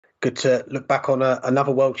Good to look back on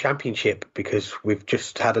another World Championship, because we've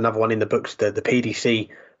just had another one in the books, the PDC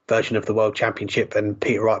version of the World Championship, and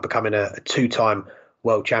Peter Wright becoming a two-time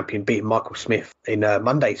World Champion, beating Michael Smith in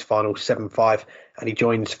Monday's final 7-5, and he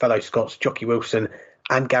joins fellow Scots Jockey Wilson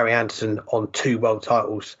and Gary Anderson on 2 world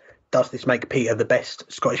titles. Does this make Peter the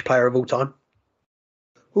best Scottish player of all time?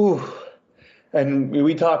 Ooh. And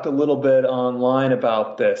we talked a little bit online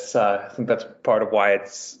about this. I think that's part of why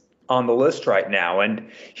it's on the list right now. And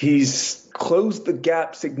he's closed the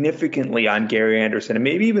gap significantly on Gary Anderson, and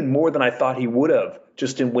maybe even more than I thought he would have,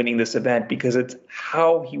 just in winning this event, because it's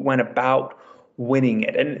how he went about winning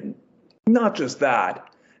it. And not just that,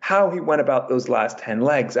 how he went about those last 10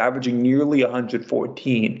 legs, averaging nearly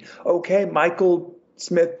 114. Okay, Michael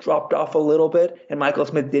Smith dropped off a little bit, and Michael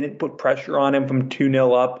Smith didn't put pressure on him from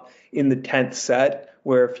 2-0 up in the 10th set,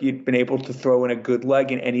 where if he'd been able to throw in a good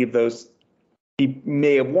leg in any of those, he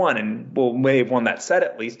may have won, and may have won that set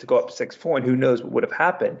at least to go up 6-4, and who knows what would have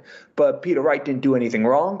happened. But Peter Wright didn't do anything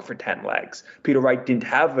wrong for 10 legs. Peter Wright didn't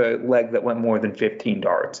have a leg that went more than 15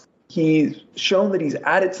 darts. He's shown that he's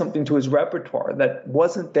added something to his repertoire that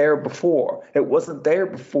wasn't there before. It wasn't there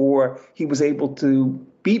before he was able to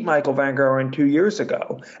beat Michael Van Gerwen 2 years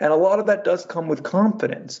ago. And a lot of that does come with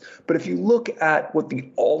confidence. But if you look at what the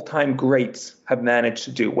all-time greats have managed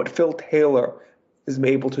to do, what Phil Taylor is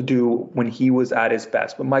able to do when he was at his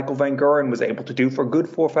best, what Michael Van Gerwen was able to do for a good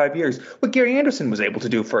 4 or 5 years, what Gary Anderson was able to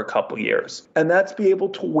do for a couple years. And that's be able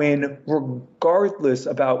to win regardless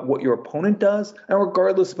about what your opponent does and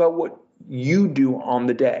regardless about what you do on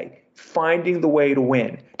the day. Finding the way to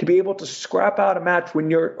win, to be able to scrap out a match when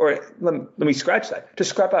you're, or let me scratch that, to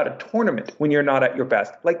scrap out a tournament when you're not at your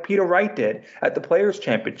best, like Peter Wright did at the Players'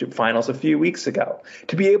 Championship finals a few weeks ago,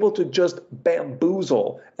 to be able to just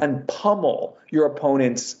bamboozle and pummel your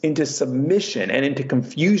opponents into submission and into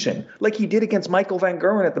confusion, like he did against Michael Van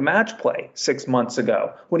Gerwen at the match play 6 months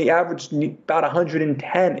ago, when he averaged about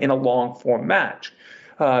 110 in a long form match.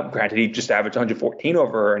 Granted, he just averaged 114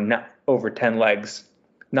 over 10 legs.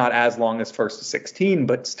 Not as long as first to 16,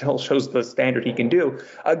 but still shows the standard he can do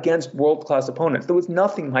against world-class opponents. There was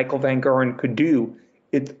nothing Michael Van Gerwen could do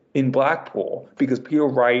in Blackpool, because Peter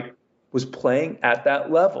Wright was playing at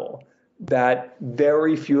that level that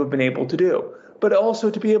very few have been able to do. But also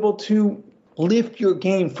to be able to lift your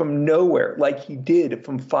game from nowhere, like he did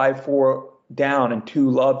from 5-4 down and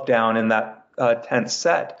 2-love down in that 10th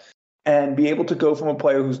set, and be able to go from a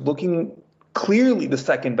player who's looking clearly the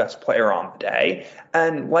second best player on the day,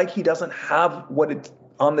 and like he doesn't have what it's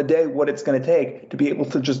going to take to be able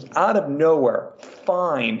to just out of nowhere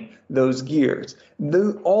find those gears.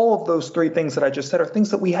 All of those 3 things that I just said are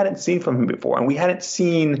things that we hadn't seen from him before, and we hadn't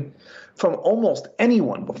seen from almost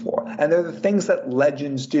anyone before. And they're the things that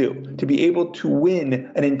legends do, to be able to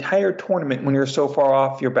win an entire tournament when you're so far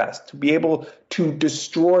off your best, to be able to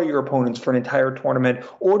destroy your opponents for an entire tournament,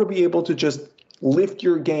 or to be able to just lift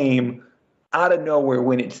your game out of nowhere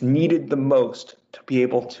when it's needed the most to be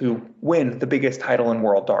able to win the biggest title in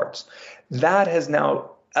world darts. That has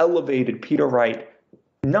now elevated Peter Wright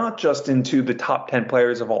not just into the top 10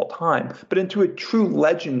 players of all time, but into a true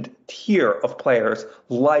legend tier of players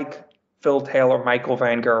like Phil Taylor, Michael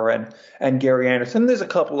Van Gerwen, and Gary Anderson. There's a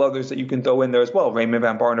couple others that you can throw in there as well. Raymond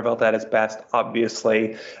van Barneveld at his best,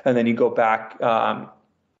 obviously. And then you go back,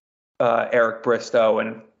 Eric Bristow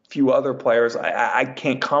and few other players. I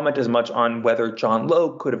can't comment as much on whether John Lowe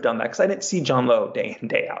could have done that, because I didn't see John Lowe day in,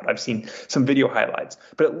 day out. I've seen some video highlights.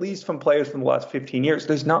 But at least from players from the last 15 years,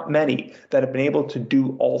 there's not many that have been able to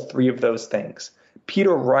do all 3 of those things.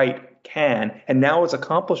 Peter Wright can, and now his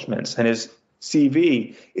accomplishments and his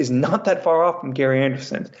CV is not that far off from Gary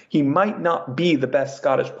Anderson's. He might not be the best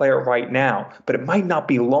Scottish player right now, but it might not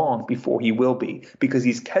be long before he will be, because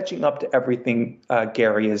he's catching up to everything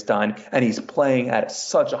Gary has done, and he's playing at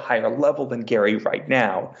such a higher level than Gary right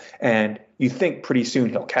now. And you think pretty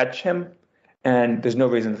soon he'll catch him, and there's no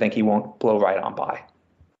reason to think he won't blow right on by.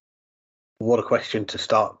 What a question to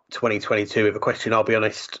start 2022 with. A question, I'll be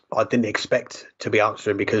honest, I didn't expect to be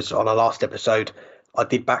answering, because on our last episode, I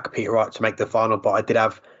did back Peter Wright to make the final, but I did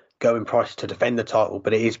have Gerwyn Price to defend the title.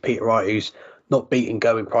 But it is Peter Wright who's not beaten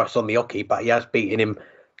Gerwyn Price on the hockey, but he has beaten him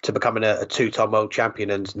to becoming a 2-time world champion,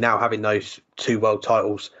 and now having those 2 world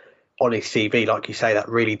titles on his CV, like you say, that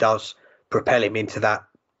really does propel him into that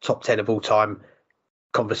top 10 of all time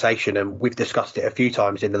conversation. And we've discussed it a few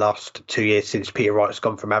times in the last 2 years since Peter Wright's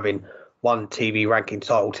gone from having 1 TV ranking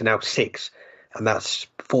title to now 6. And that's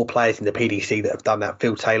 4 players in the PDC that have done that.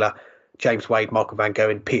 Phil Taylor, James Wade, Michael Van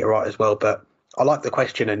Gerwen, Peter Wright as well. But I like the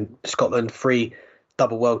question, and Scotland 3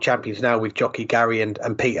 double world champions now with Jockey, Gary and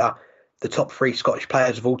Peter. the top three Scottish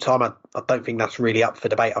players of all time. I don't think that's really up for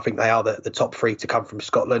debate. I think they are the top three to come from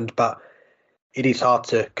Scotland, but it is hard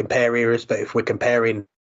to compare eras. But if we're comparing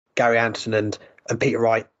Gary Anderson and Peter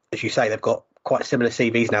Wright, as you say, they've got quite similar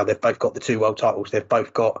CVs now. They've both got the 2 world titles. They've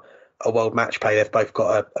both got a world match play. They've both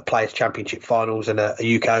got a Players' Championship finals and a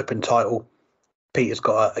UK Open title. Peter's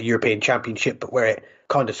got a European Championship, but where it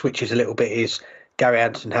kind of switches a little bit is Gary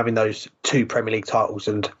Anderson having those 2 Premier League titles,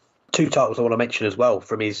 and 2 titles I want to mention as well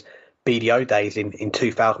from his BDO days in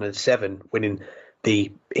 2007, winning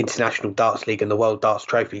the International Darts League and the World Darts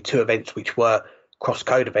Trophy, 2 events which were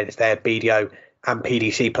cross-code events. They had BDO and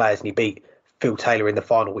PDC players, and he beat Phil Taylor in the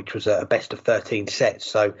final, which was a best of 13 sets.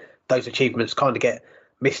 So those achievements kind of get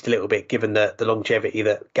missed a little bit given the longevity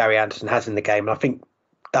that Gary Anderson has in the game. And I think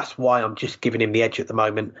that's why I'm just giving him the edge at the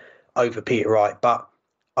moment over Peter Wright. But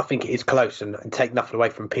I think it is close, and take nothing away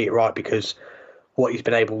from Peter Wright, because what he's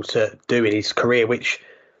been able to do in his career, which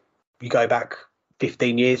you go back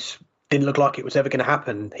 15 years, didn't look like it was ever going to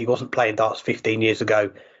happen. He wasn't playing darts 15 years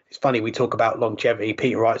ago. It's funny, we talk about longevity.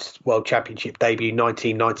 Peter Wright's World Championship debut,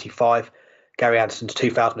 1995. Gary Anderson's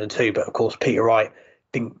 2002. But of course, Peter Wright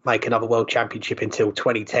didn't make another World Championship until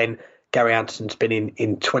 2010. Gary Anderson's been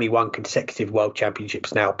in 21 consecutive World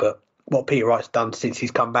Championships now. But what Peter Wright's done since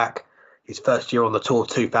he's come back, his first year on the tour,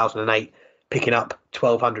 2008, picking up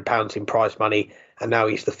 £1,200 in prize money. And now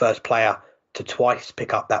he's the first player to twice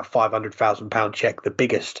pick up that £500,000 cheque, the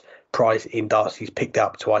biggest prize in darts. He's picked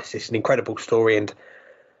up twice. It's an incredible story, and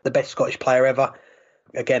the best Scottish player ever.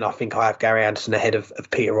 Again, I think I have Gary Anderson ahead of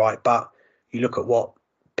Peter Wright, but you look at what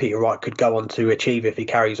Peter Wright could go on to achieve if he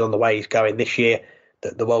carries on the way he's going this year.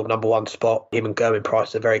 The world number 1 spot, him and Gerwyn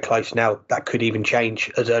Price are very close now. That could even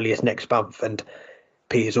change as early as next month, and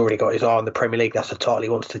Peter's already got his eye on the Premier League. That's a title he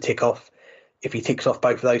wants to tick off. If he ticks off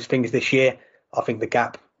both of those things this year, I think the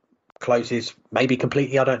gap closes maybe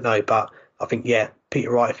completely, I don't know. But I think, Peter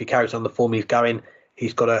Wright, if he carries on the form he's going,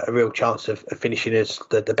 he's got a real chance of finishing as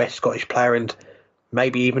the best Scottish player, and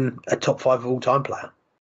maybe even a top 5 of all time player.